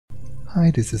Hi,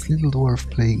 this is Little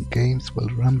Dwarf playing games while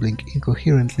rambling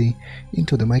incoherently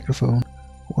into the microphone.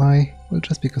 Why? Well,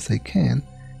 just because I can,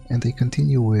 and I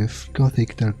continue with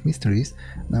Gothic Dark Mysteries.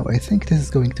 Now, I think this is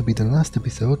going to be the last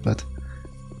episode, but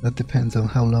that depends on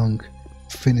how long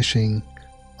finishing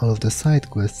all of the side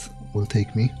quests will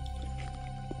take me.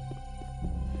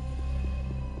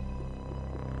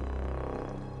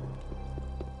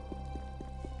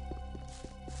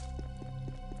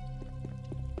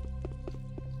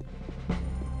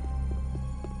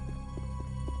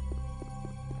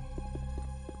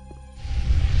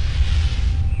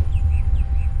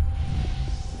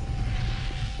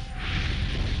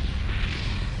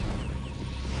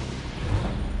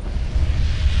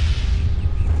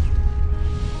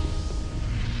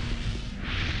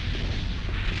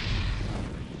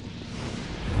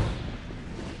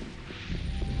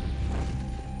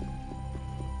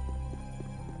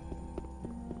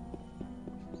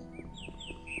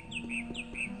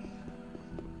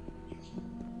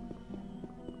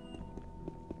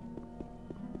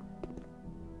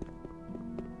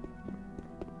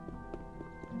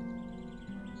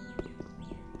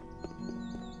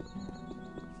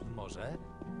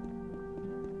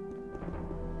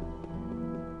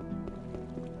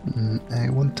 I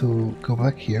want to go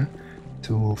back here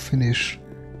to finish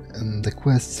the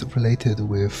quests related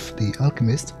with the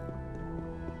alchemist.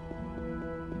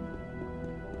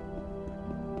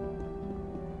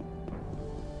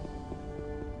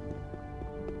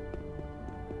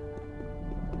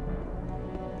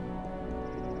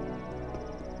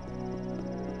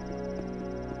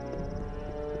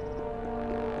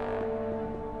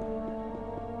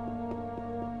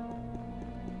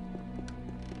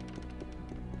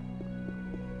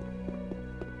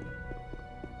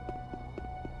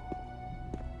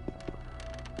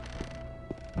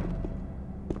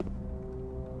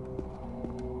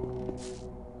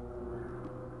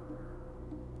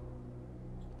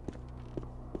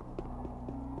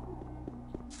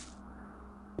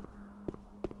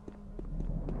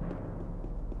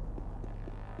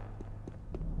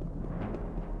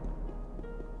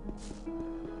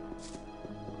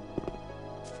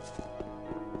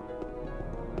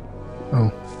 Oh.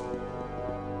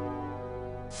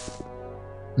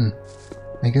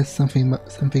 I guess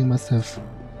something must have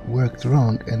worked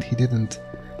wrong, and he didn't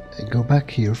go back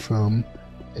here from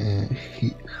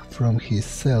his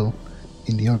cell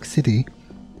in New York City.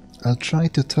 I'll try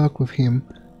to talk with him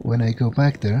when I go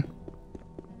back there.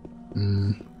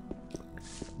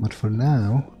 But for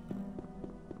now,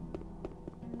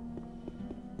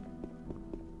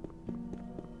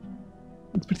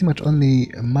 it's pretty much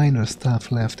only minor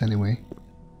stuff left anyway.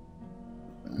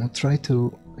 I'll try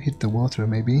to hit the water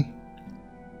maybe.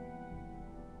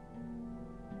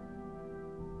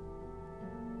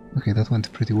 Okay, that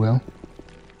went pretty well,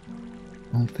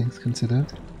 all things considered.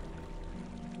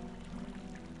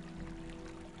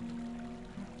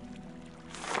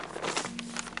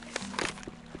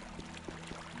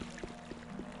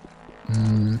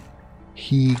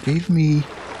 He gave me,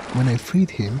 when I freed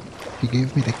him, he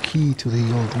gave me the key to the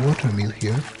old water mill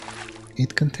here.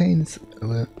 It contains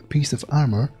a piece of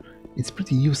armor. It's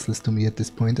pretty useless to me at this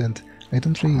point, and I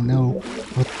don't really know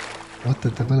what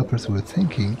the developers were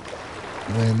thinking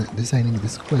when designing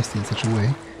this quest in such a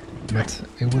way, but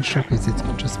I will showcase it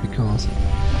just because.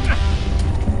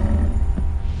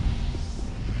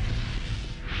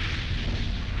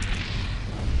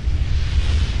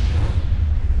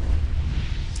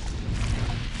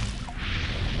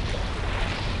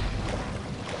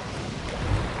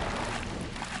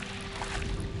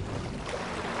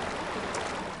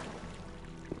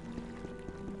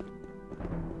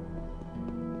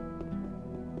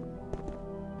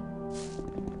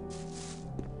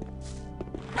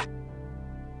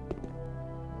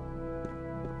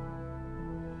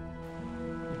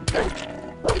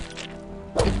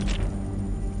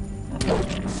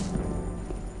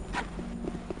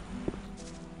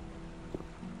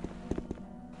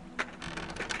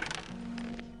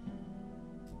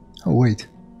 Oh wait.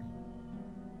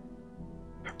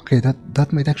 Okay,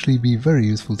 that might actually be very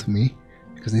useful to me,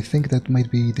 because I think that might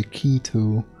be the key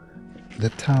to the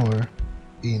tower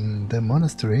in the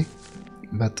monastery.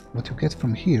 But what you get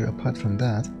from here, apart from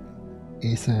that,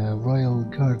 is a Royal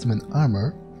Guardsman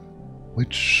armor,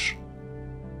 which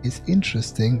is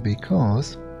interesting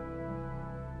because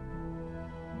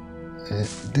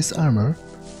this armor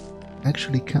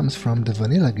actually comes from the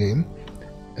vanilla game,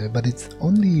 but it's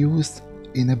only used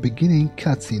in a beginning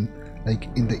cutscene, like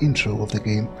in the intro of the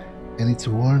game, and it's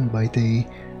worn by the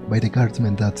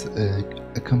guardsmen that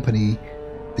accompany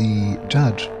the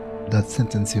judge that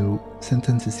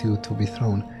sentences you to be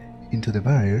thrown into the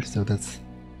barrier, so that's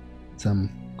some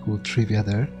cool trivia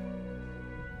there.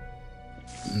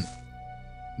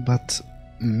 But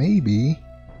maybe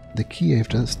the key I've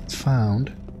just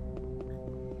found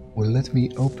will let me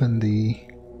open the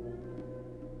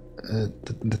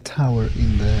tower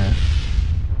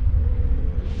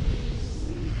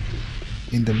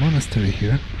in the monastery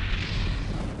here.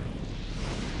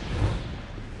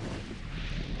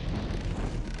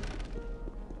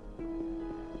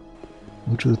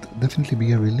 Which would definitely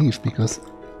be a relief, because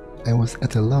I was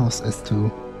at a loss as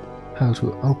to how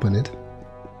to open it.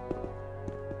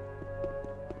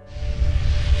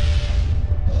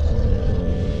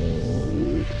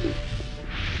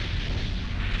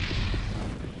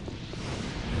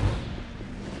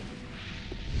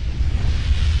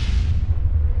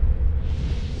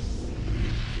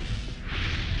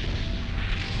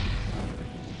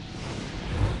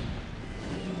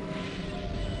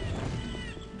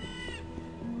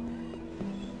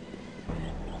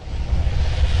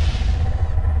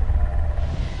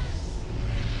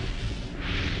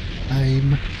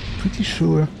 I'm pretty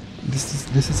sure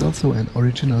this is also an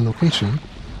original location.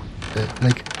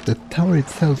 Like, the tower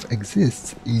itself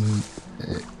exists in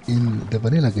the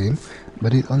vanilla game,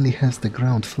 but it only has the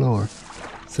ground floor,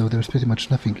 so there's pretty much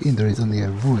nothing in there. It's only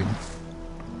a ruin.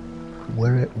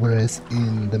 Whereas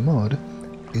in the mod,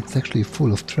 it's actually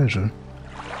full of treasure.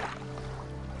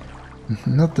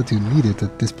 Not that you need it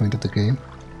at this point of the game.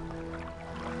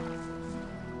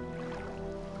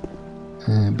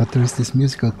 But there is this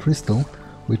musical crystal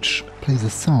which plays a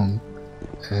song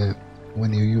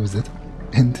when you use it,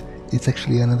 and it's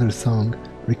actually another song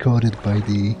recorded by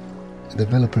the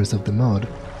developers of the mod.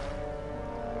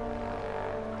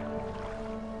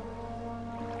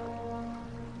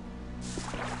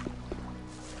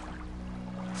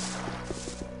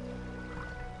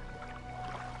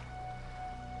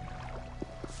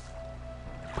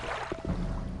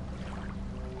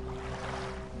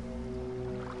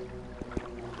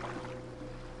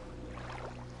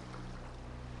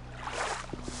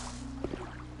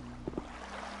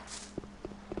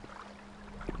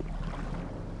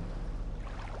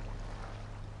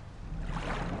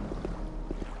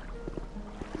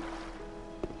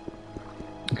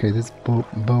 Okay, this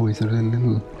bow is a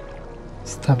little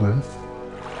stubborn,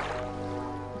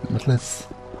 but let's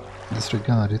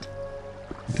disregard it.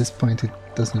 At this point it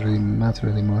doesn't really matter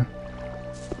anymore.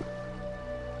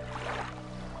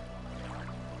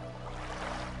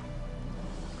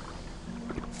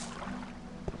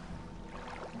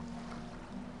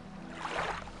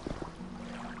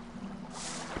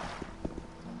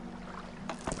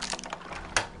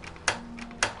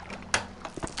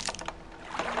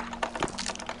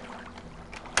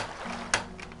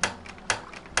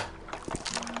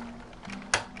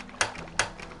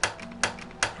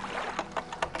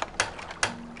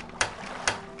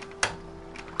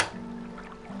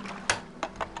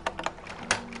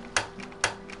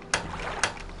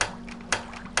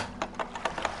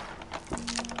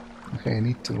 Okay, I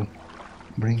need to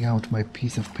bring out my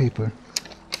piece of paper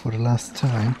for the last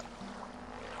time.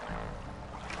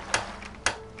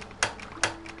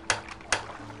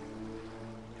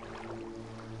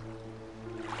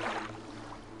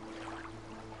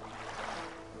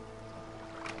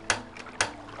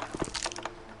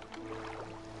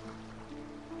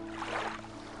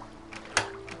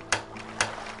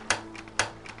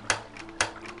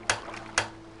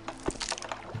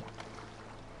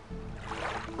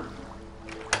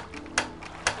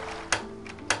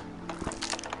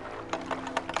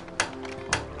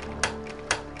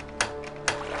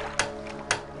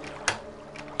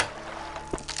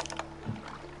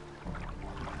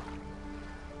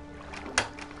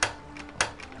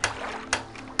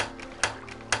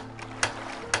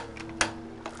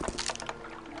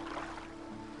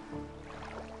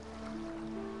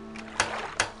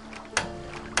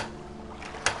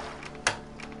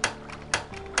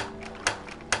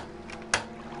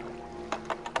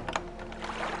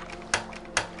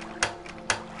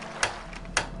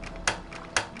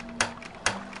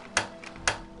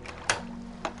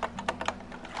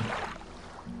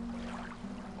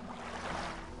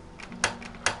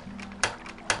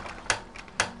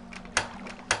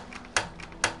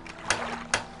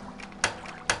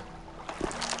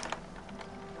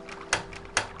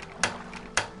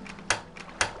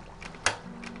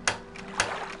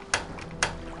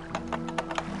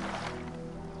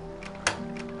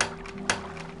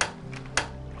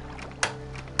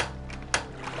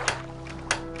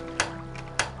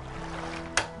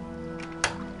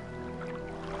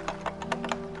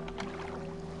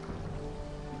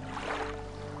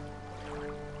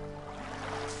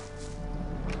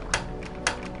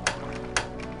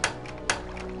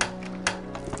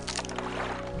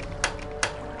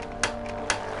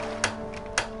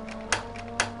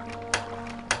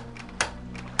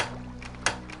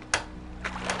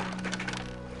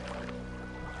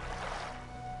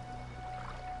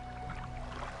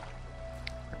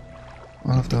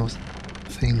 of those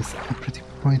things are pretty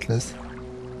pointless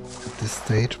at this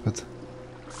stage, but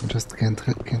I just can't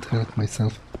help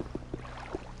myself.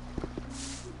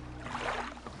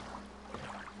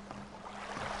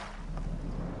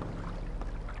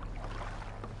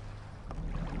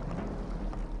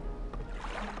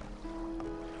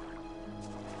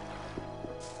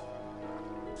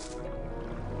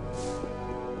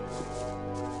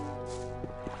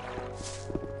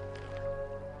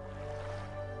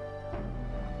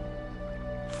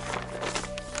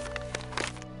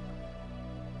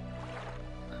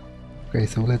 Okay,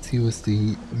 so let's use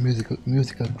the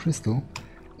musical crystal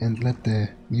and let the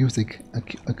music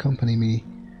accompany me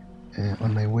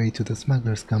on my way to the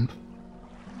smugglers' camp.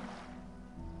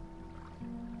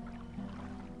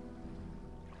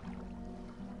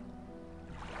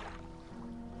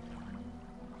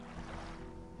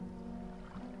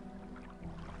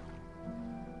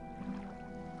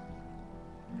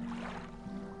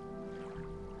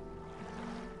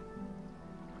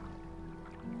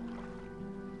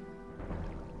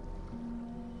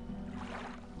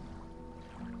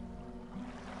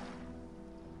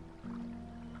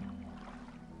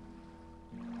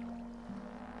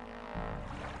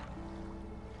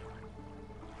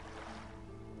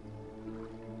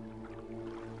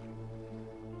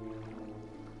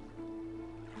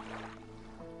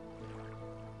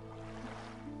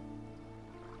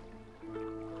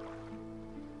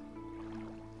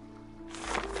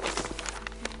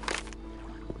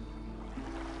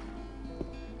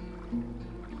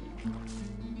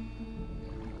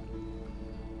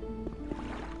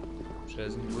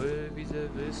 Przez mgły widzę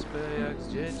wyspę jak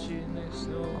z dziecinnych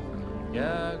snów,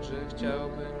 jakże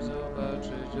chciałbym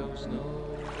zobaczyć ją znów.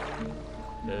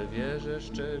 Te wieże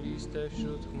szczeliste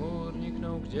wśród chmur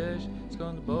nikną gdzieś,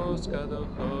 skąd boska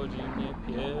dochodzi mnie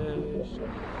pieśń.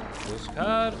 Głos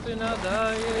harfy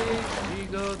nadaje jej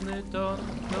czcigodny ton,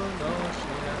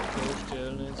 donosi jak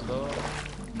kościelny dzwon.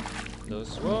 Do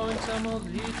słońca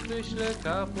modlitwy śle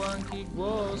kapłanki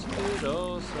głos, gdy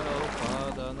rosa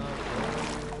opada na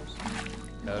włos.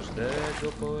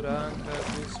 Każdego poranka,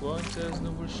 gdy słońce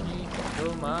znów lśni,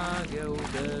 to magia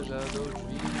uderza do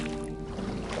drzwi.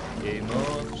 Jej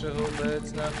moc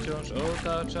wszechobecna wciąż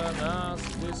otacza nas,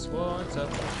 gdy słońca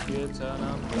przyświeca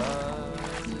nam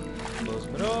blask. Po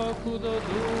zmroku do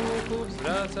duchów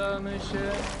zwracamy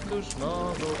się, któż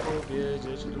mogą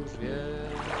powiedzieć, któż wie?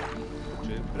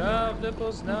 Czy prawdę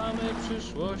poznamy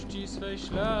przyszłości swej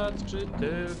ślad, czy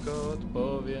tylko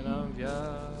odpowie nam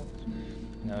wiatr?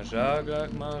 Na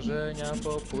żaglach marzenia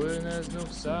popłynę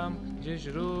znów sam, gdzie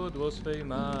źródło swej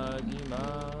magii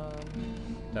mam.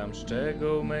 Tam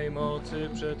szczegół mej mocy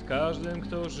przed każdym,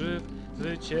 kto żyw,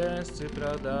 zwycięzcy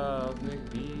pradawnych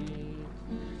bitw.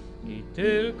 I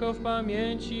tylko w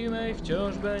pamięci mej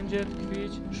wciąż będzie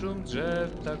tkwić szum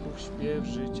drzew, ptaków śpiew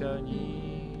życia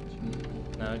nić.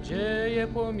 Nadzieję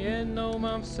płomienną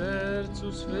mam w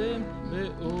sercu swym, by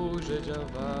ujrzeć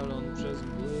Avalon przez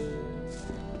mgły.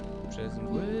 Przez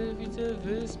mgły widzę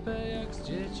wyspę jak z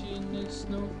dziecinnych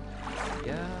snów,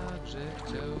 jakże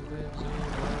chciałbym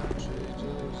zobaczyć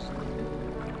ją znów.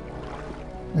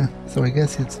 So I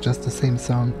guess it's just the same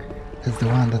song as the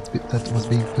one that was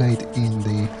being played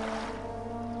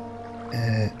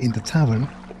in the tavern.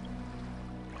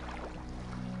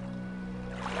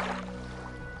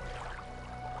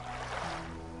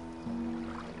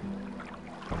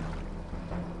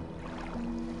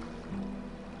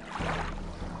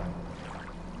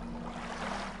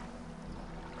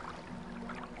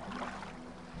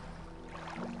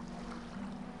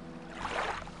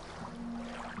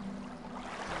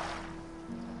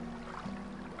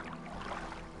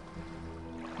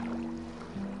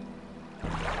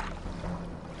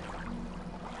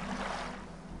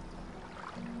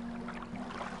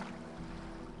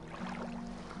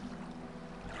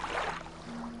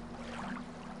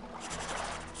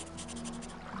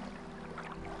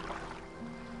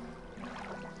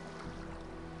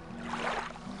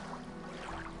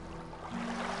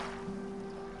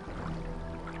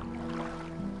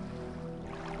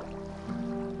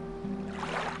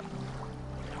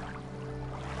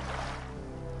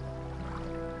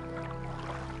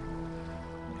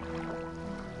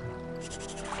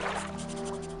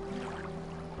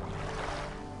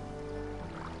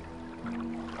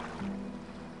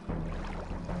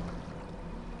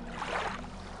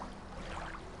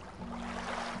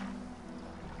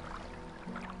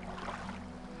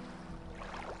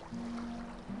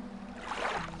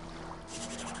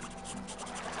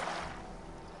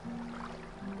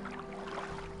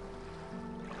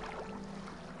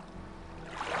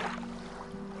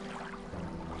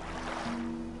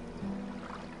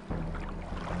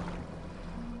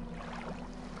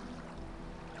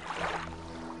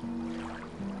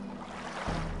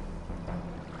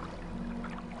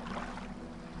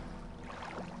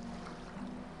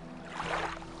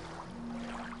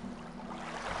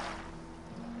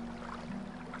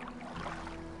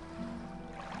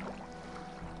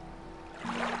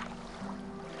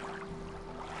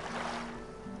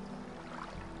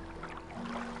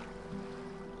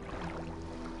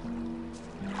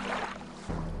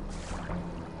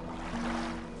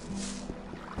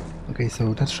 Okay,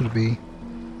 so that should be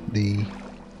the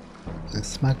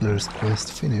smugglers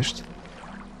quest finished.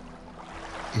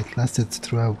 It lasted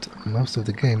throughout most of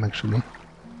the game, actually.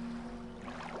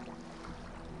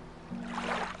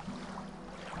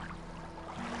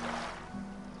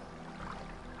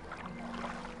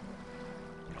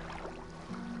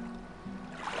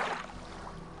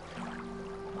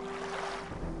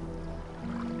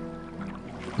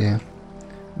 Yeah,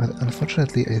 but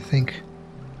unfortunately I think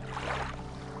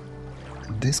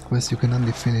this quest you can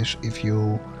only finish if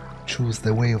you choose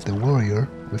the way of the warrior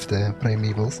with the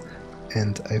primevals,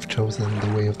 and I've chosen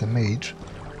the way of the mage.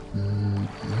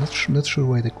 Not sure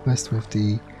why the quest with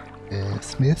the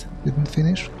smith didn't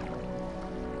finish.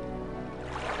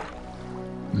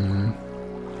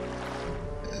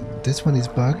 This one is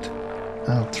bugged.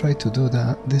 I'll try to do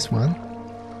this one,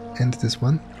 and this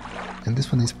one. And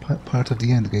this one is part of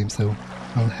the end game, so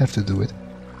I'll have to do it.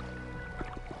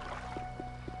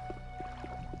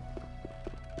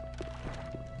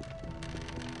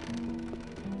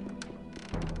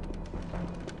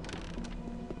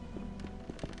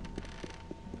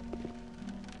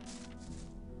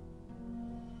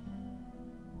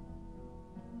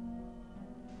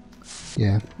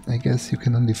 Yeah, I guess you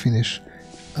can only finish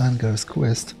Angar's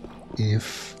quest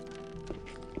if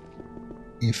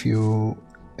you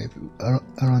are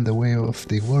on the way of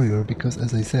the warrior, because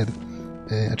as I said,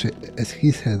 actually as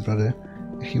he said rather,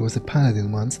 he was a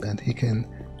paladin once and he can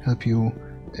help you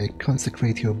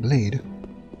consecrate your blade.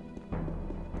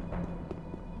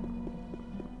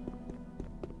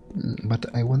 But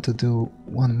I want to do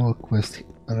one more quest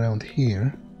around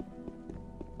here.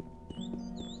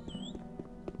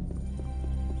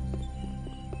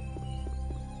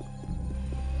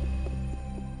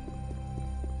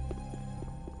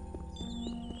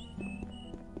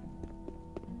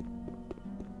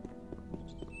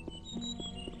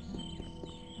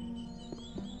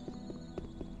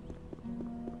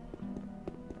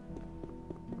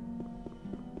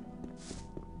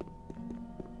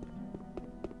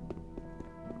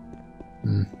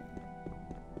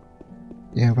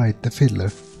 Yeah, right, the Fiddler.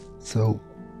 So,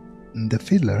 the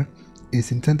Fiddler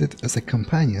is intended as a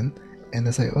companion, and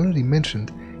as I already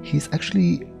mentioned, he's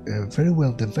actually very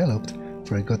well developed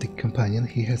for a Gothic companion.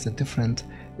 He has a different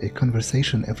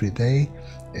conversation every day.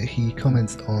 He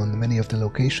comments on many of the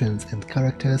locations and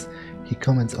characters. He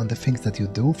comments on the things that you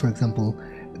do, for example,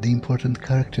 the important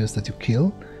characters that you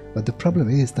kill. But the problem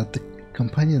is that the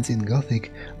companions in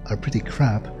Gothic are pretty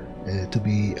crap to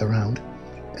be around.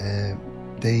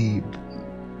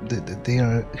 They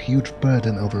are a huge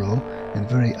burden overall and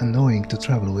very annoying to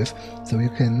travel with. So you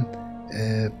can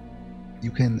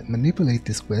manipulate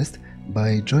this quest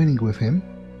by joining with him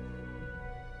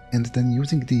and then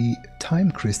using the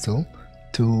time crystal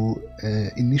to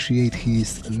initiate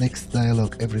his next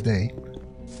dialogue every day.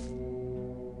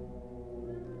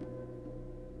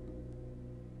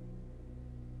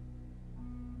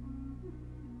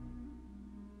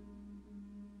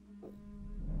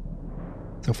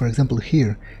 So for example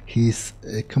here, he's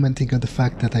commenting on the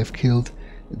fact that I've killed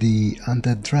the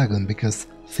undead dragon because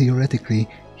theoretically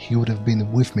he would have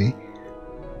been with me.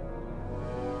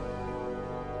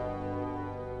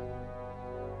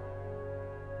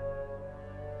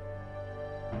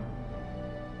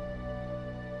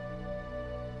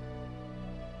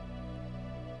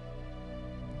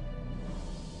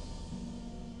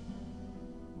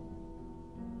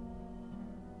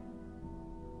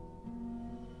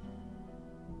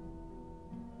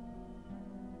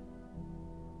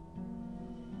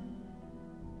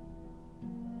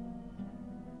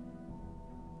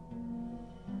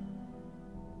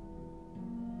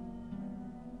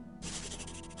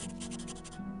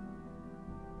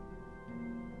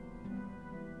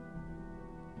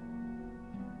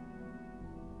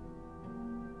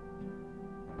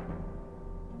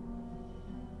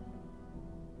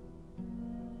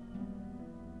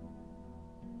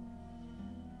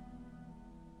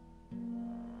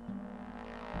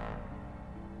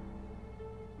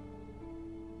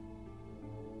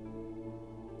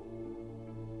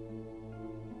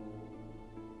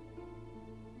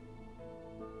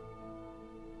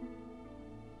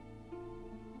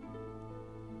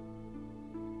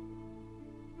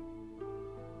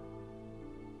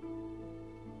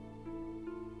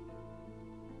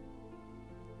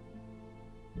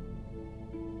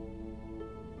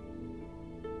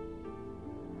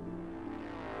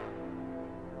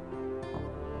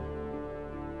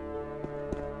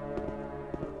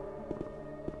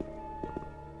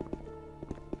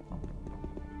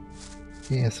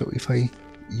 Yeah, so if I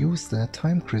use the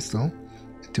time crystal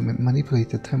to manipulate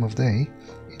the time of day,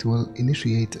 it will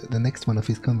initiate the next one of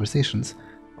his conversations,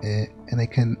 and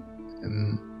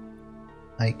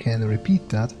I can repeat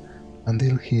that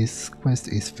until his quest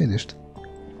is finished.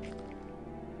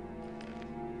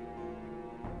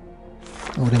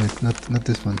 Oh damn it, not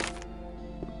this one.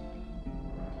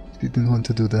 Didn't want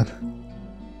to do that.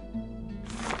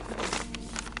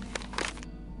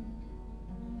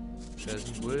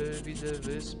 Przez mgły widzę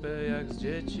wyspę jak z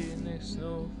dziecinnych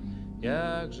snów.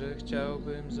 Jakże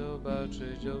chciałbym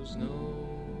zobaczyć ją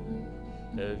znów.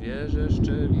 Te wieże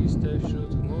szczeliste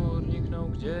wśród chmur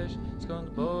nikną gdzieś, skąd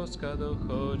boska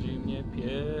dochodzi mnie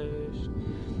pieśń.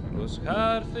 Głos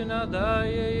harfy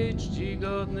nadaje jej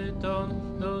czcigodny ton,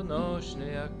 donośny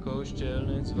jak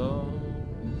kościelny dzwon.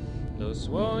 Do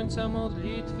słońca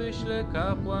modlitwy śle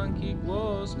kapłanki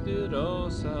głos, gdy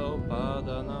rosa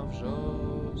opada na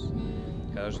wrzos.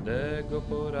 Każdego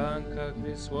poranka,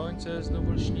 gdy słońce znów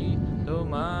lśni, to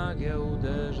magia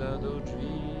uderza do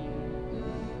drzwi.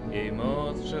 Jej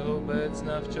moc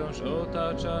wszechobecna wciąż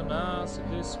otacza nas,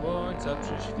 gdy słońca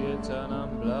przyświeca nam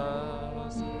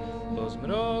blask. Po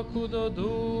zmroku do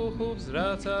duchów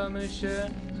zwracamy się,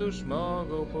 cóż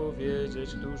mogą powiedzieć,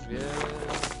 któż wie?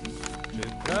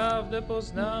 Czy prawdę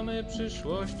poznamy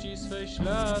przyszłości swej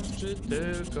ślad, czy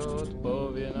tylko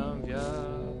odpowie nam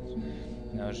wiatr?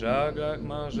 Na żaglach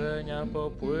marzenia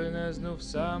popłynę znów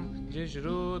sam, gdzie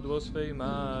źródło swej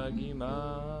magii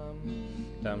mam.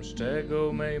 Tam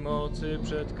szczegół mej mocy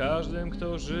przed każdym,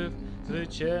 kto żyw,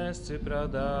 zwycięzcy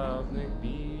pradawnych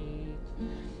bitw.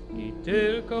 I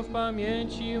tylko w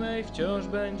pamięci mej wciąż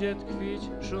będzie tkwić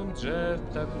szum drzew,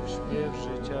 ptaków śpiew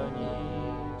życia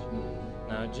nić.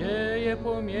 Nadzieję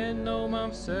płomienną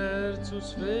mam w sercu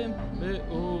swym, by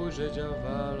ujrzeć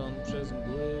Avalon przez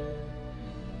mgły.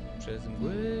 Przez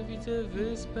mgły widzę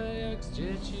wyspę jak z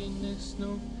dziecinnych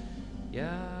snów.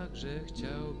 Jakże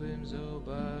chciałbym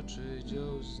zobaczyć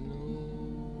ją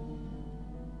znów.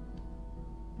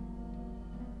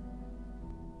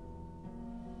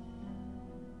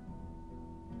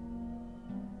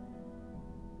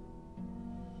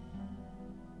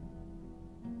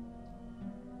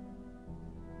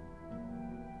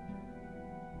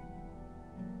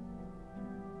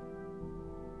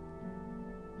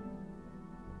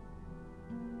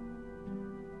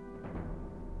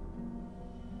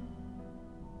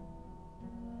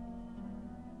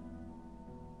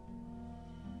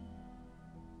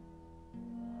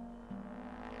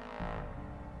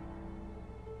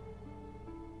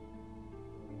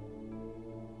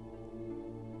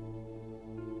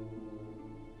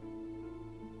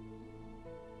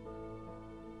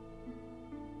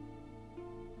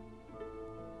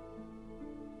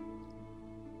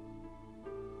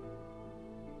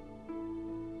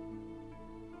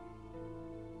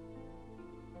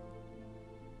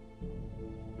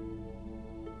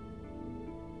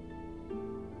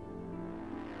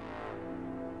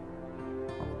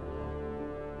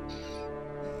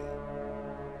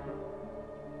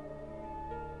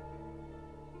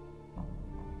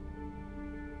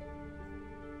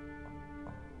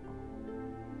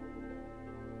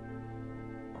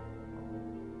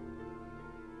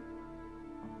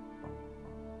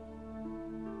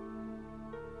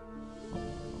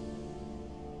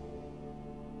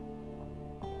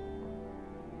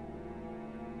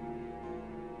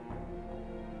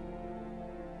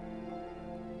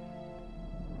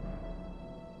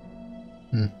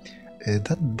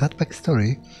 That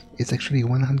backstory is actually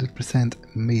 100%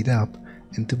 made up,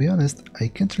 and to be honest, I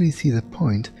can't really see the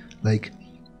point. Like,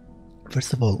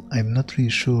 first of all, I'm not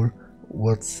really sure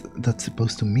what's that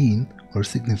supposed to mean or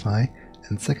signify,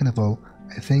 and second of all,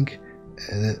 I think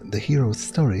the hero's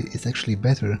story is actually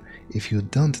better if you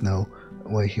don't know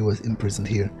why he was imprisoned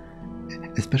here,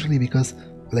 especially because,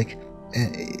 like,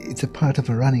 it's a part of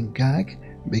a running gag,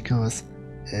 because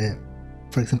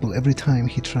for example, every time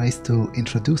he tries to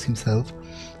introduce himself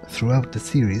throughout the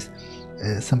series,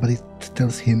 somebody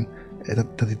tells him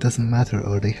that it doesn't matter,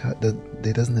 or that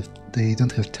they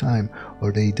don't have time,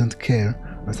 or they don't care,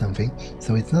 or something.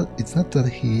 So it's not that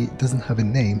he doesn't have a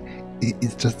name.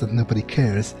 It's just that nobody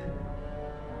cares.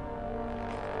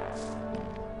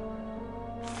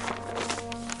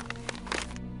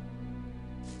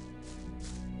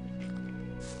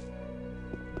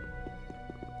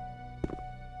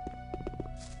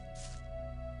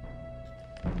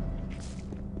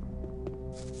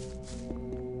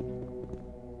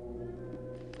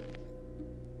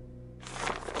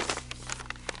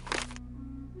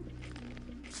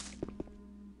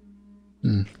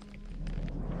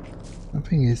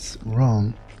 Something is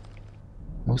wrong.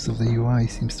 Most of the UI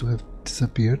seems to have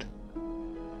disappeared.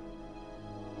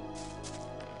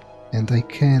 And I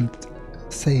can't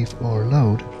save or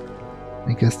load.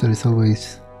 I guess there is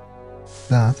always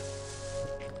that.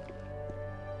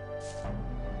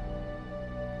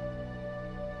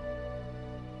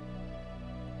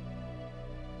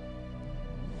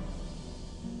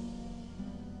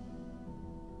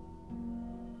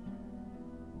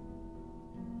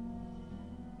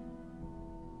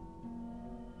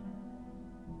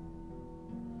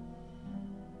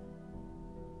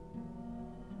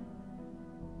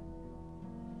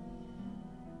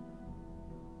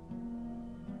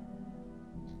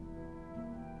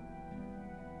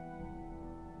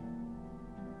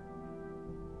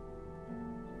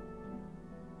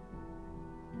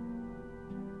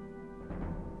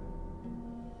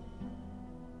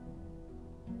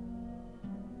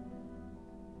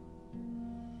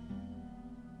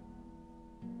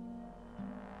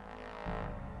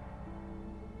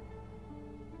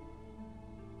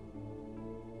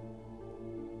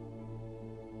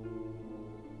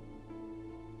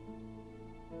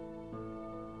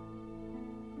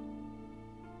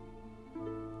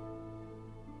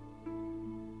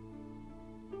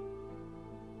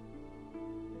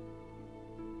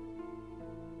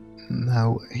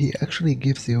 Now he actually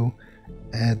gives you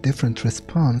a different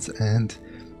response, and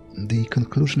the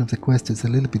conclusion of the quest is a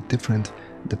little bit different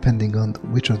depending on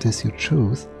which of these you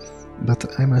choose.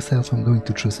 But I myself am going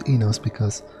to choose Enos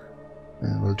because,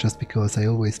 well, just because I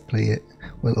always play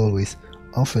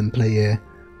often play a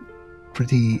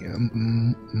pretty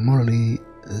morally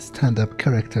stand-up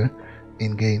character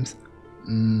in games,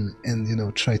 and you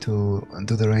know, try to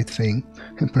do the right thing.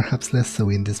 And perhaps less so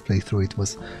in this playthrough. It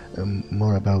was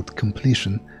more about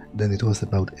completion than it was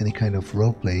about any kind of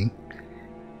role-playing.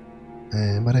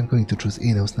 But I'm going to choose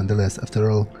Enos nonetheless.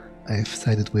 After all, I've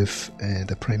sided with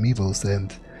the Primevals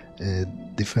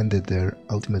and defended their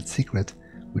ultimate secret,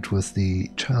 which was the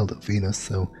child of Enos,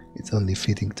 so it's only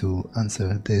fitting to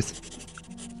answer this.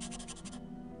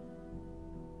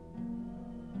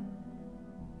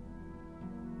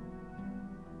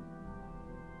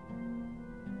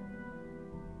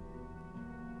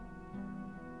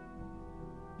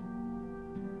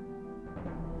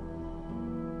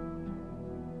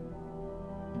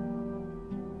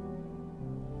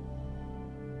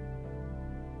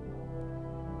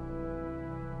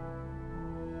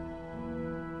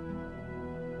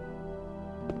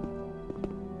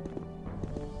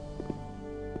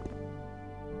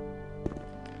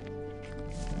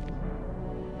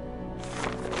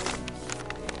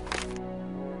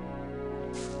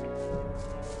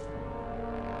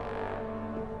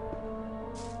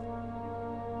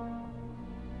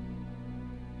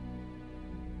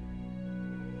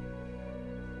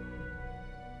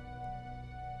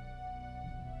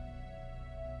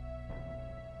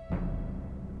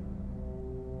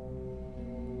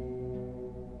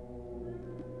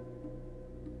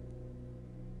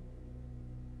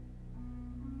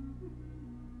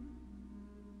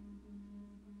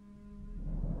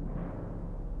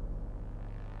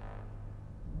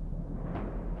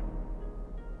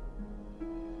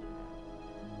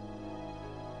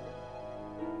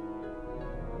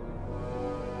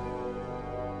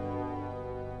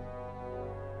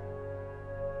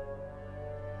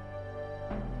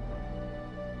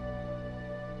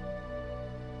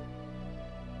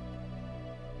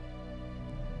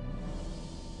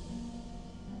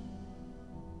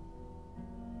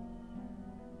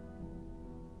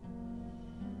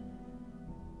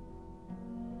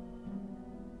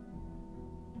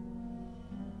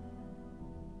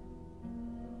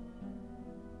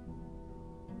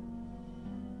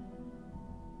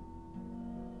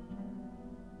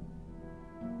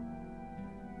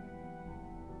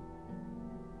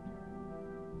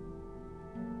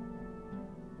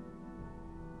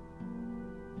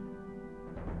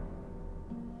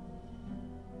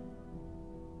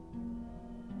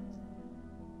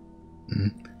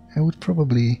 I would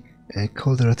probably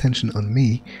call their attention on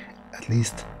me, at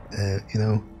least, you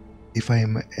know, if I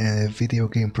am a video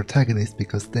game protagonist,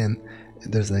 because then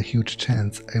there's a huge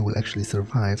chance I will actually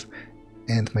survive,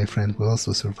 and my friend will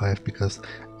also survive because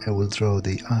I will draw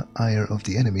the ire of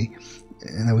the enemy.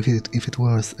 Now, if it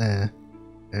was a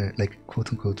like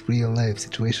quote-unquote real-life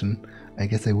situation, I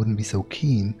guess I wouldn't be so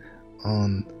keen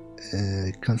on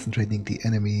concentrating the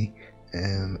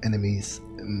enemy's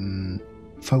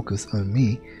focus on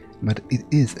me, but it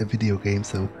is a video game,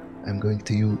 so I'm going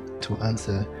to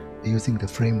answer using the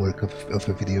framework of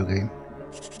a video game.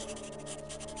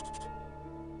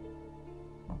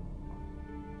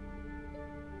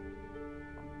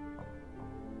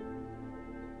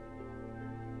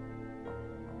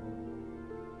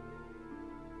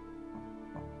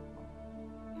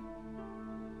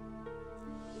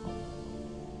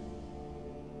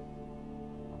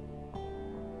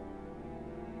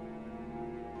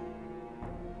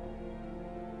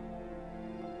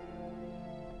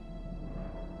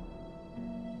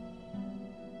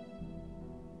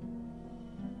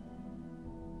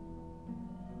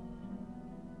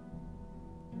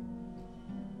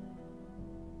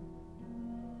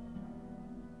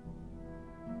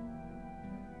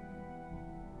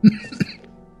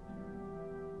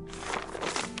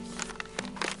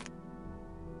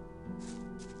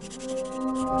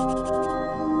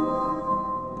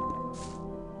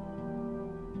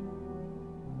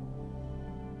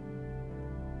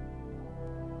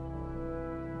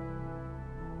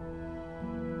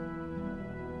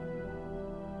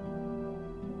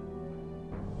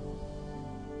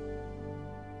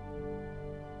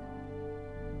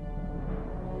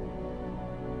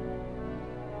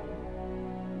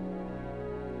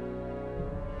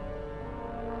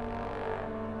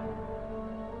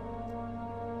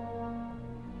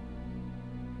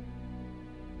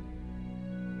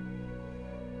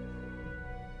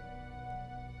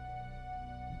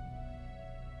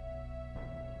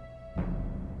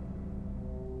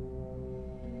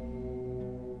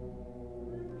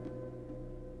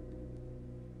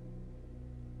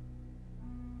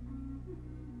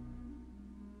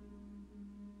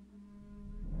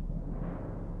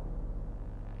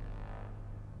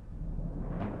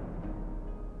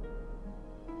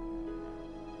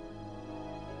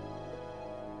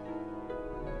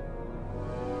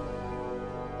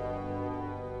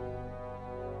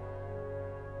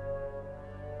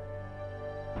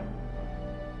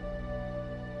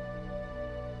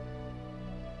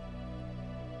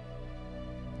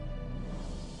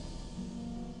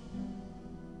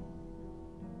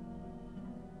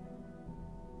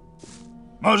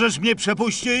 Możesz mnie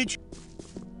przepuścić?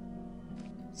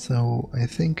 So I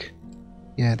think,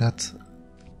 yeah,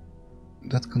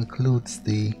 that concludes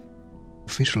the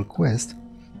official quest.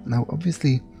 Now,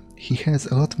 obviously, he has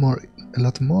a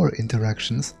lot more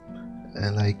interactions,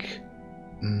 like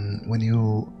when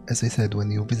you, as I said,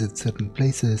 when you visit certain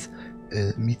places,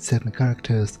 meet certain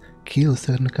characters, kill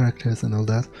certain characters, and all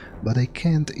that. But I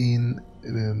can't, in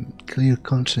clear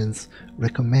conscience,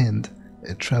 recommend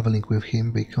traveling with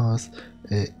him because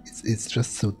it's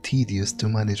just so tedious to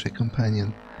manage a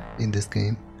companion in this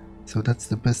game. So that's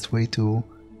the best way to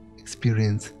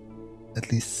experience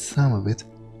at least some of it.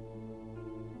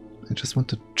 I just want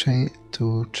to check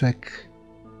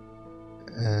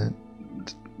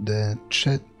the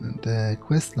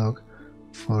quest log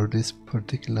for this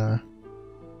particular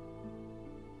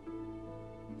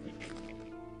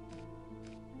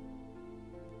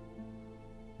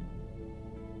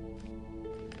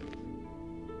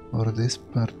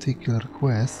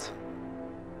quest,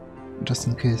 just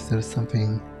in case there's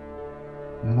something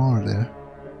more there.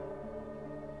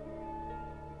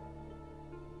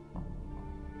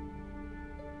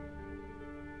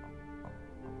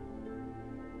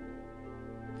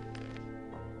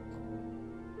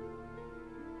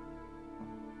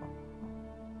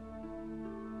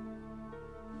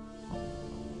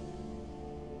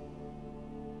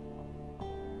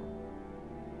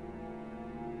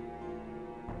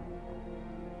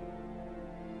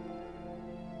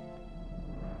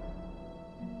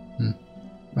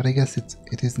 But I guess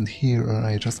it isn't here, or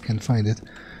I just can't find it.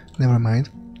 Never mind.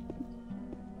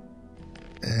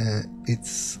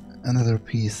 It's another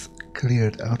piece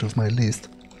cleared out of my list.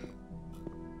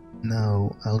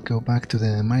 Now I'll go back to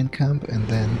the mine camp and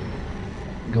then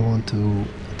go on to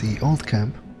the old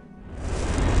camp.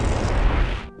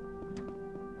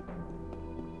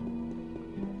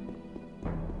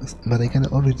 But I can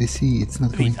already see it's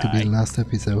not going to be the last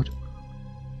episode,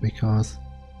 because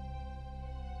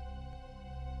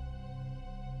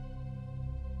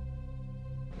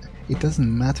it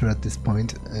doesn't matter at this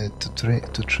point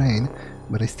to train,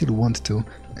 but I still want to,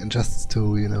 just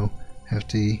to, you know, have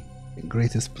the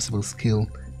greatest possible skill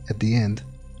at the end,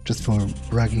 just for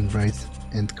bragging rights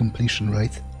and completion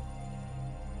rights.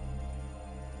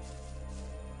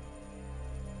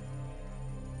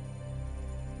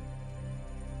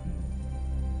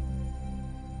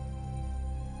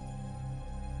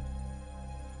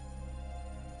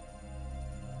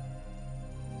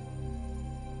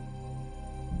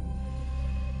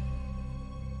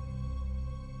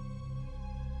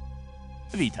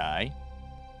 Witaj.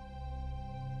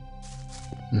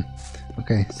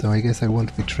 Okay, so I guess I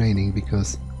won't be training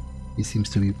because he seems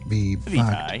to be bugged.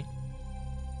 Witaj.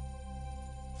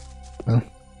 Well,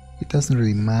 it doesn't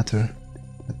really matter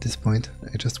at this point.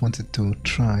 I just wanted to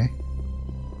try.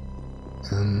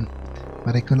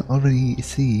 But I can already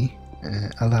see,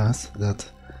 alas, that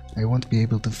I won't be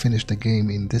able to finish the game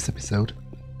in this episode.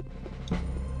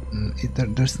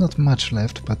 There's not much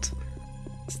left, but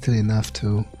still enough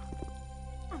to...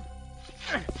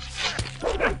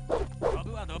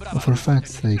 For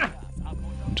fact's sake,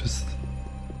 just...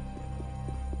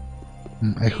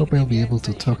 I hope I'll be able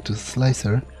to talk to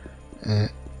Slicer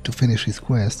to finish his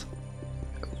quest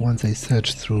once I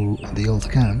search through the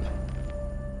old camp.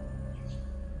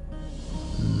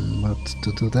 But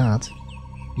to do that,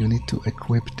 you need to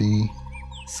equip the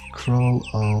Scroll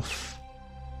of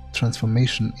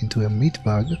transformation into a meat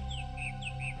bug.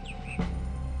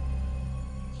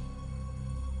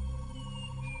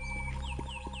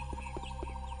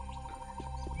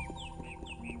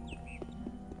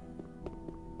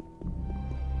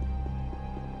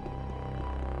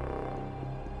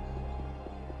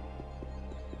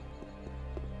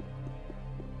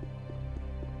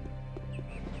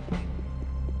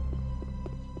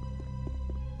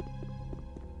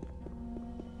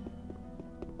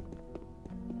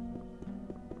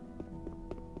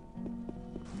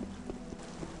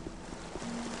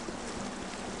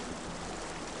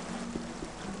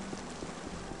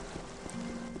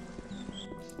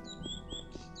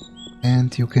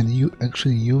 And you can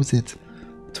actually use it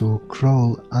to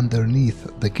crawl underneath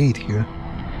the gate here,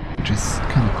 which is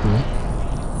kind of cool.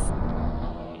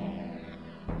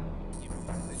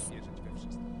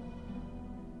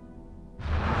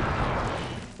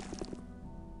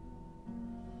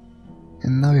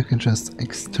 And now you can just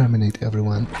exterminate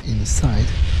everyone inside.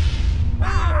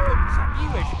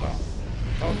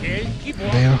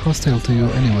 They are hostile to you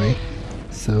anyway,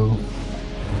 so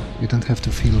you don't have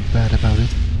to feel bad about it.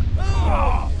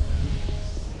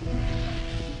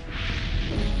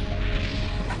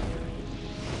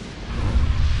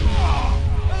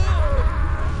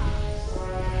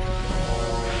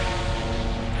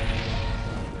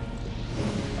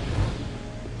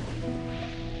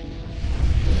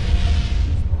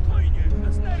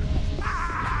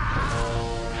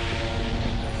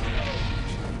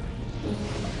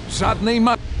 Żadnej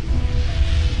ma...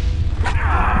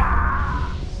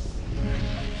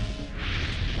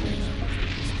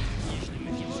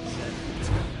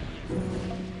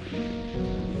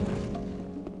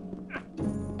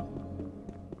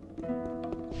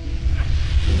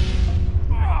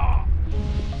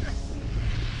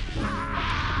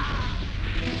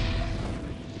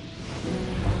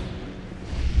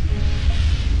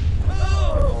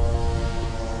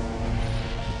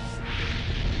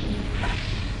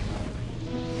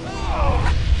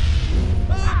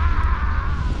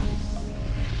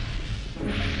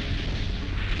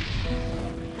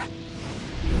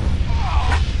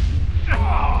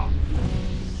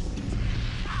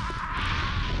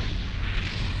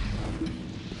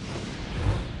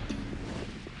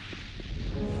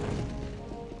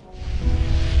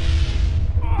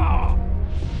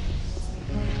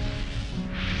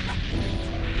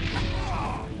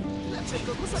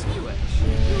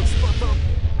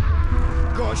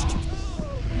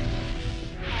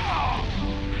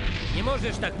 Nie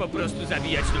możesz tak po prostu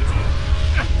zabijać ludzi.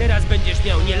 Teraz będziesz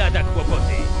miał nie lada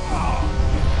kłopoty.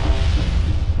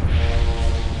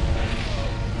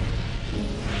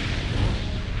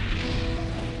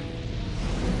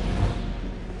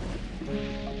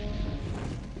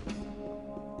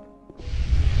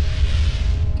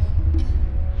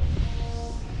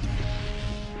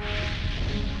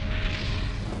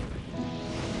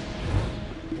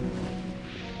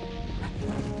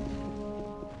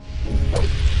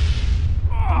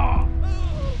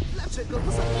 Dlaczego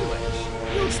go zabiłeś?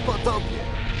 Już po tobie.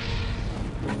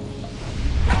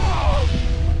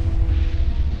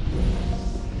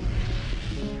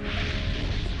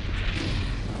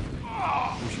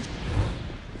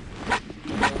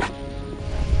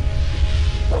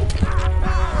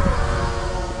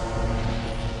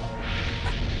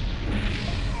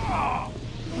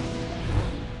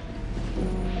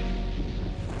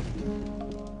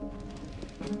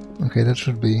 Okay, that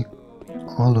should be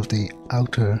all of the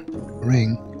outer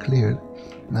ring cleared.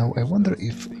 Now I wonder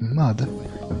if mud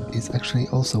is actually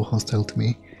also hostile to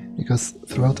me, because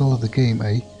throughout all of the game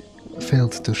I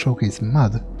failed to showcase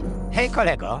mud. Hej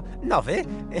kolego, nowy?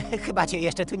 Chyba cię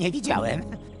jeszcze tu nie widziałem.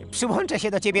 Przyłączę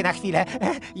się do ciebie na chwilę,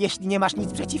 jeśli nie masz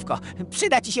nic przeciwko.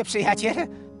 Przyda ci się przyjaciel?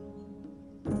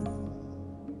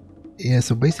 Yeah,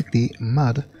 so basically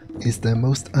mud is the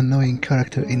most annoying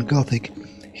character in Gothic.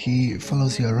 He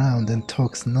follows you around and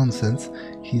talks nonsense.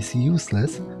 He's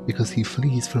useless because he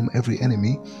flees from every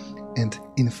enemy, and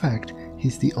in fact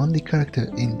he's the only character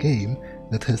in game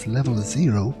that has level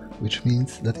 0, which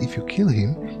means that if you kill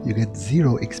him you get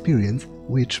 0 experience,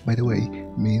 which by the way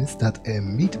means that a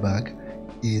meat bug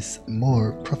is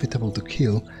more profitable to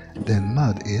kill than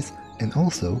mud is, and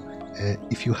also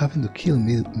if you happen to kill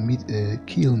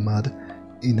mud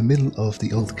in the middle of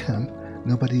the old camp,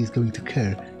 nobody is going to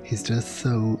care. He's just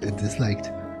so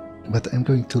disliked. But I'm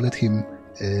going to let him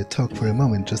talk for a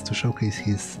moment just to showcase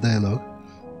his dialogue,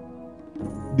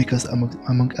 because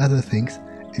among other things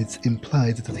it's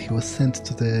implied that he was sent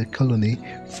to the colony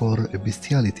for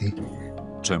bestiality.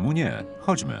 Czemu nie?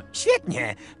 Chodźmy.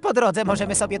 Świetnie! Po drodze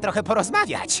możemy sobie trochę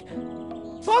porozmawiać.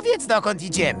 Powiedz, dokąd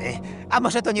idziemy. A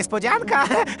może to niespodzianka?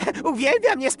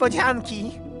 Uwielbiam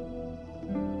niespodzianki.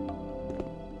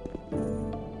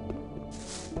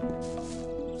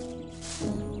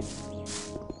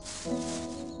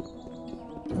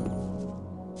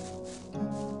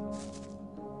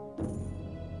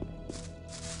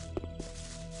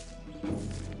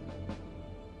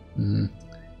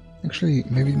 Actually,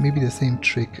 maybe the same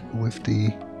trick with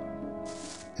the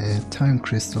time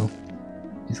crystal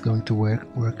is going to work.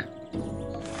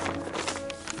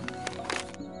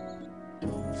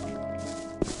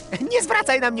 Nie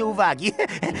zwracaj na mnie uwagi.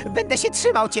 Będę się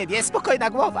trzymał ciebie, spokojna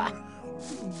głowa.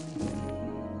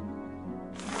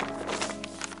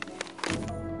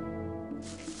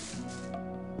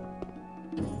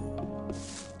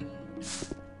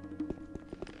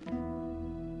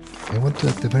 I want to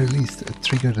at the very least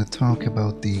trigger the talk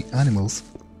about the animals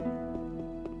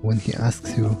when he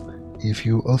asks you if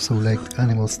you also liked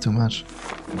animals too much.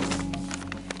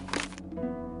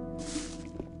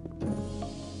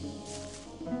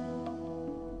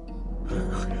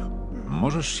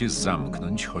 Możesz się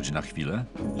zamknąć choć na chwilę?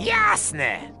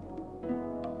 Jasne!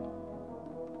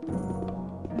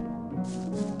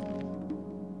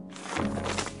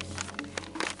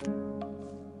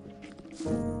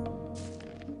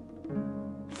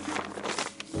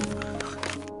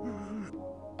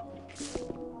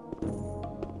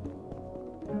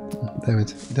 Damn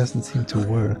it doesn't seem to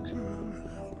work.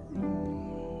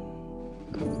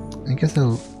 I guess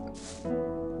I'll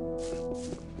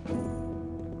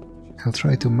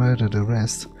try to murder the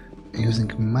rest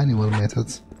using manual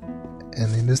methods,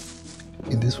 and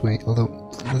in this way, although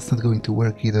that's not going to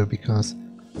work either because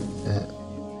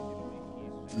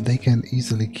they can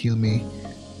easily kill me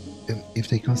if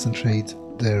they concentrate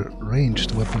their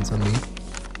ranged weapons on me.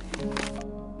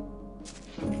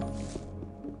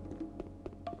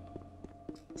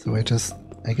 So I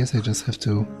guess I just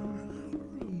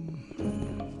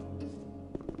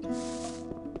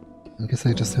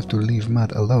have to leave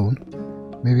Matt alone.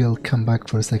 Maybe I'll come back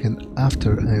for a second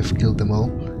after I've killed them all,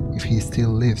 if he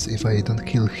still lives, if I don't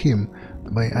kill him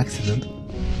by accident.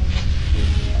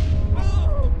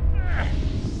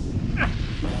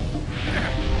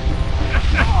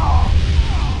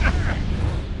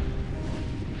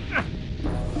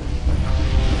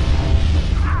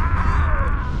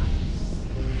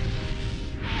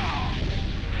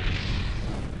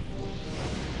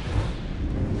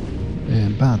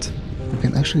 But we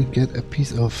can actually get a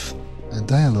piece of a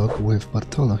dialogue with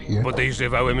Bartolo here.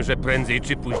 Podejrzewałem, że prędzej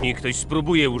czy później ktoś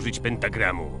spróbuje użyć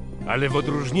pentagramu. Ale w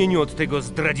odróżnieniu od tego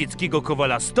zdradzieckiego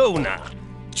kowala Stone'a,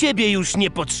 ciebie już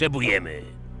nie potrzebujemy.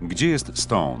 Gdzie jest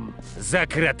Stone? Za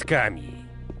kratkami.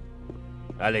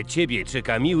 Ale ciebie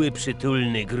czeka miły,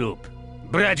 przytulny grób.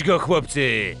 Brać go,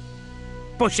 chłopcy!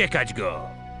 Posiekać go!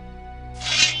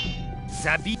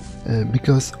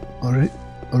 Because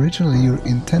originally you're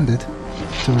intended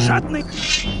to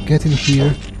get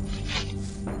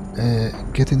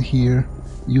in here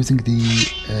using the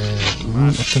rune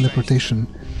of teleportation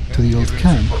to the old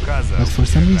camp, but for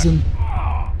some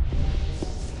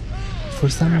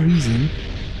reason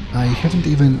I haven't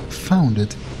even found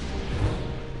it,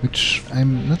 which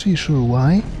I'm not really sure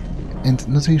why, and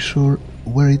not really sure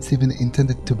where it's even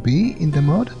intended to be in the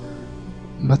mod,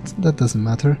 but that doesn't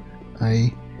matter.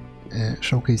 I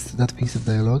showcased that piece of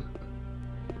dialogue.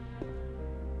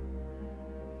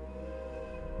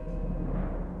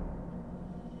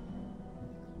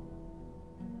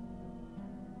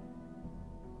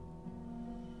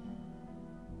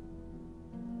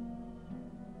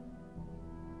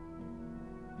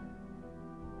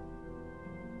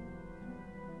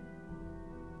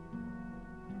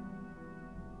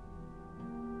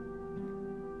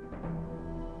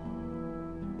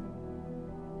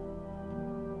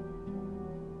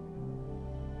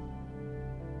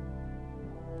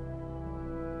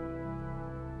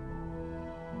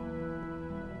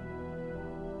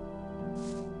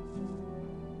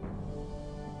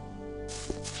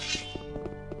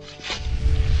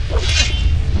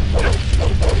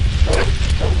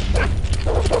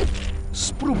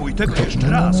 Spróbuj tego jeszcze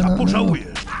raz, a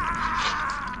pożałujesz.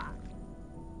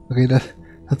 Okay,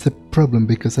 that's a problem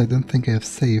because I don't think I have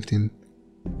saved in...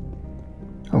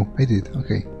 Oh, I did,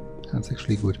 okay. That's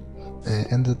actually good.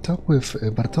 And the talk with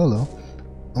Bartolo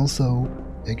also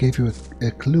gave you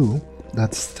a clue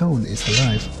that Stone is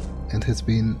alive and has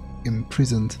been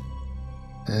imprisoned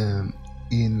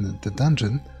in the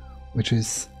dungeon, which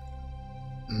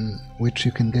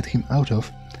you can get him out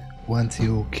of once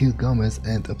you kill Gomez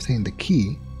and obtain the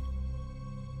key.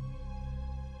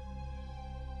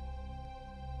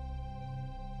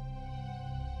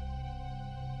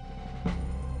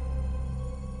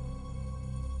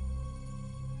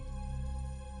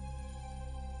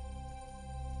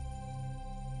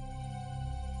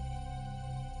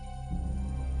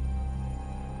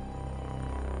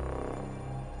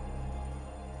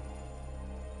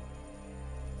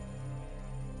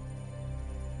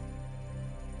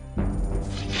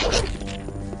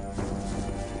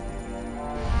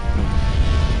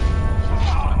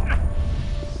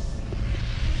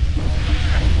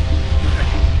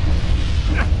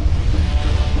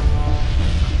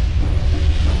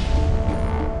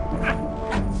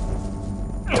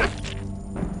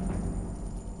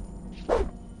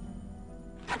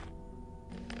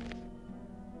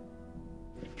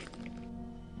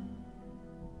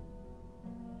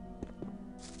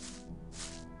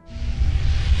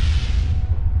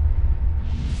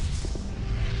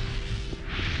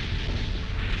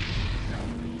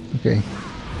 Okay.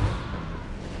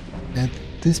 At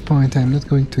this point I'm not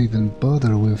going to even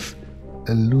bother with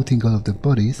looting all of the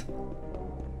bodies.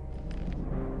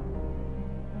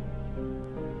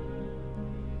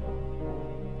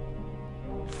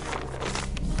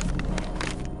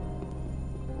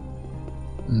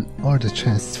 Or the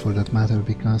chests for that matter,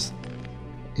 because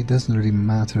it doesn't really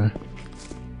matter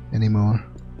anymore.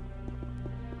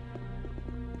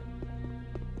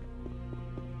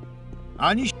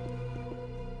 Ani...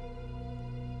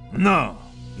 No,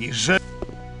 i że...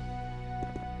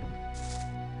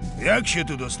 Jak się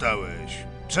tu dostałeś?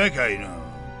 Czekaj no.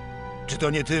 Czy to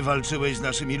nie ty walczyłeś z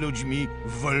naszymi ludźmi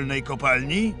w wolnej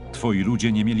kopalni? Twoi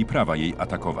ludzie nie mieli prawa jej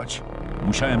atakować.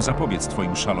 Musiałem zapobiec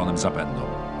twoim szalonym zapędom.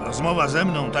 Rozmowa ze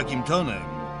mną takim tonem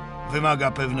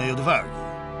wymaga pewnej odwagi.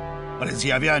 Ale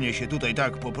zjawianie się tutaj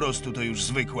tak po prostu to już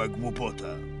zwykła głupota.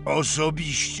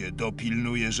 Osobiście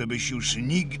dopilnuję, żebyś już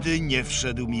nigdy nie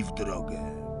wszedł mi w drogę.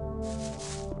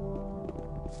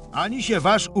 Ani się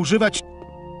waż używać...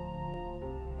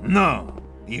 No,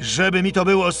 i żeby mi to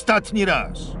był ostatni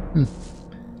raz.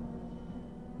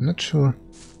 Not sure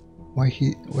why he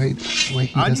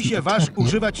Ani doesn't się waż attack me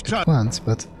używać at czatu. once,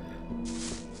 but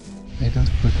I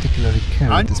don't particularly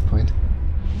care at this point.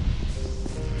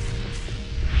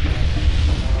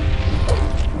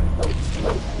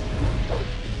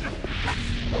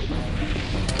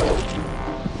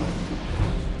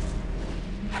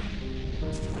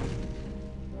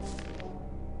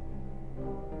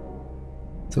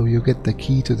 So you get the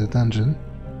key to the dungeon,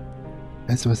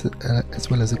 as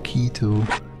well as a key to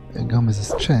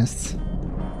Gomez's chests.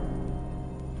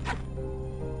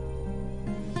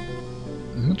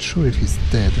 I'm not sure if he's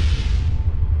dead.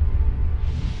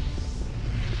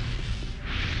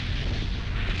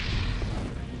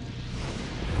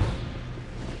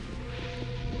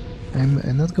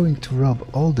 I'm not going to rob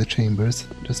all the chambers,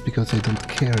 just because I don't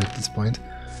care at this point.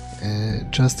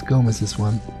 Just Gomez's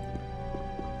one.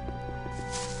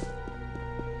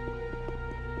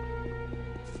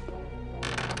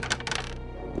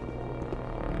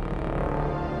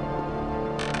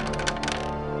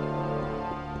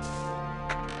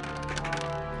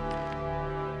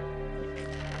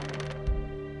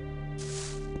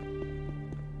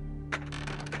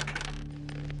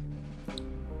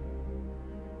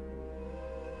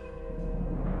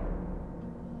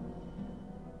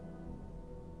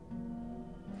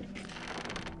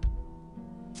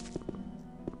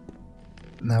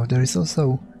 Now there is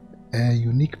also a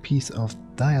unique piece of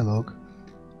dialogue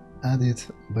added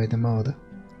by the mod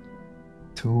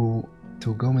to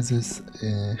Gomez's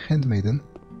handmaiden,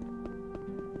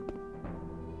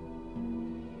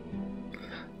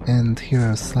 and here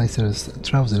are Slicer's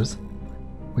trousers,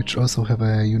 which also have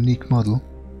a unique model.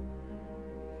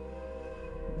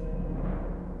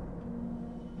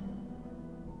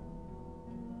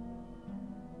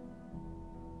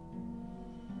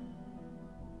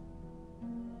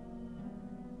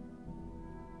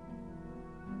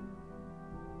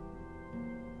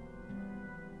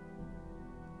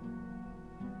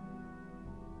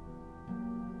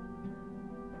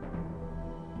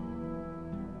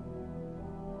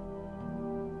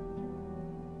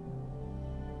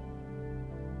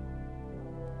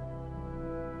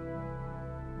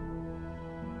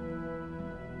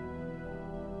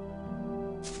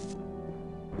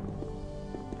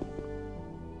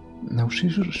 Now she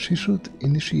should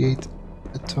initiate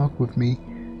a talk with me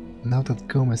now that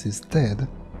Gomez is dead.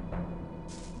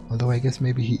 Although I guess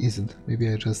maybe he isn't. Maybe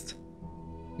I just...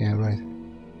 Yeah, right.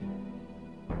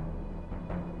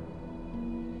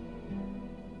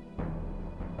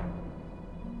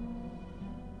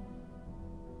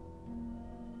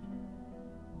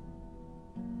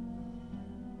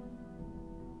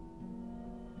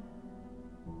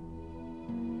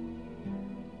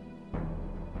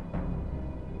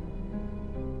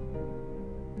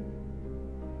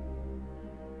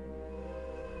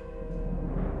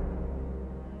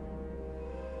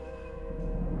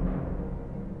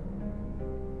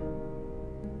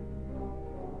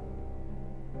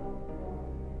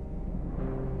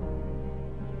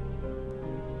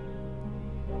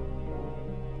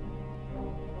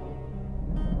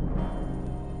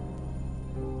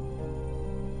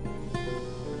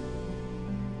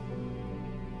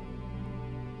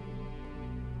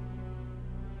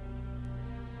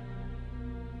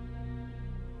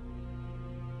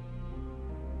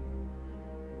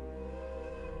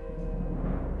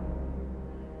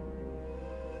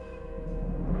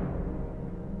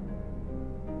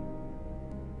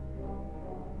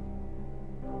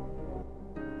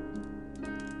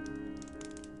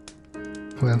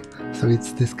 Well, so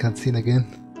it's this cutscene again.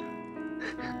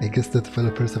 I guess the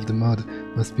developers of the mod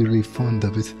must be really fond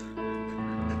of it.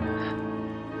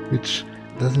 Which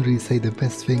doesn't really say the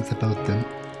best things about them,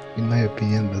 in my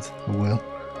opinion, but oh well.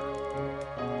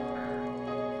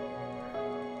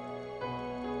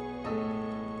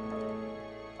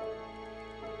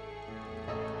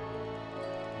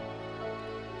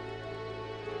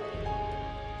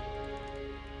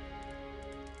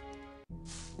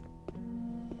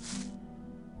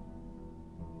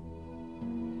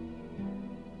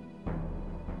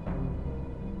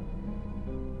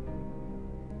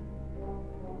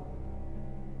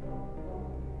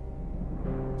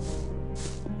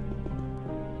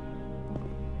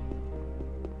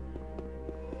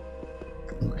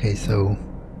 Okay, so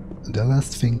the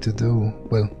last thing to do,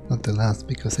 well, not the last,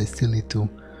 because I still need to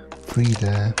free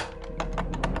the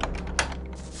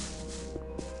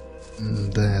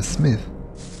smith,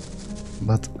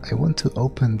 but I want to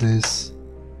open this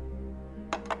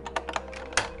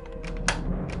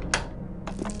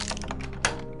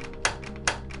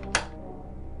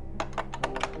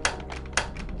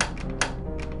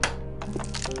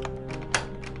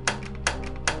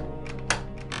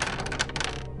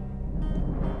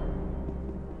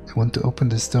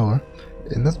door,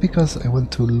 and not because I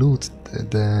want to loot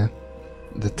the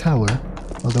tower,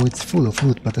 although it's full of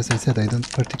loot, but as I said, I don't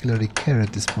particularly care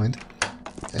at this point.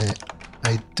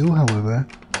 I do, however,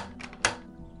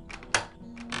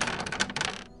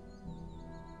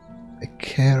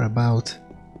 care about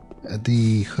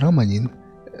the Chromanin,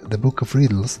 the Book of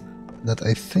Riddles, that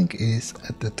I think is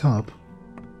at the top.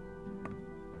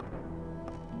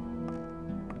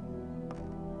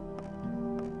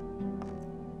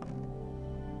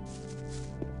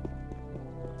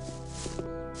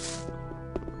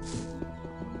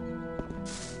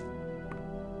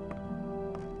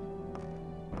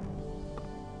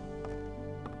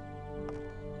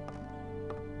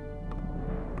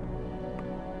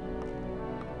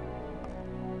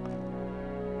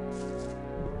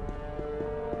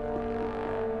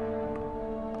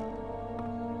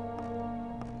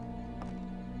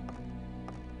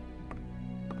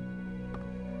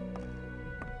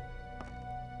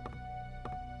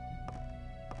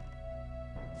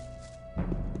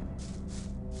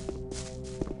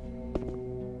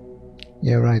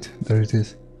 Yeah, right, there it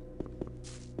is.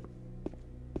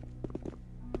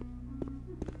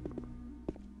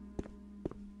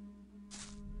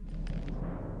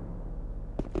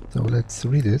 So let's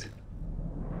read it.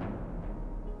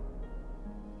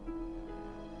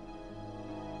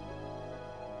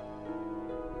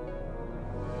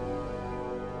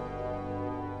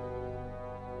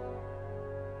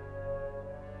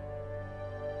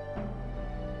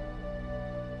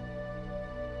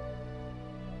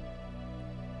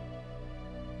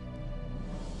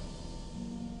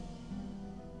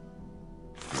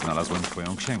 Znalazłem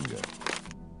twoją księgę.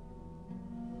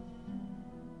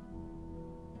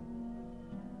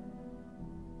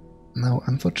 Now,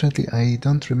 unfortunately, I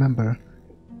don't remember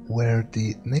where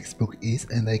the next book is,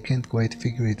 and I can't quite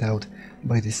figure it out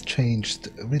by this changed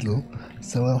riddle,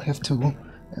 so I'll have to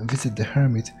visit the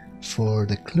hermit for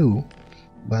the clue,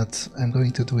 but I'm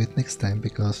going to do it next time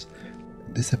because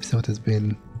this episode has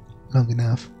been long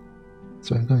enough.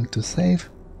 So I'm going to save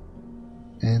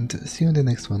and see you in the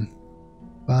next one.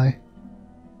 Bye.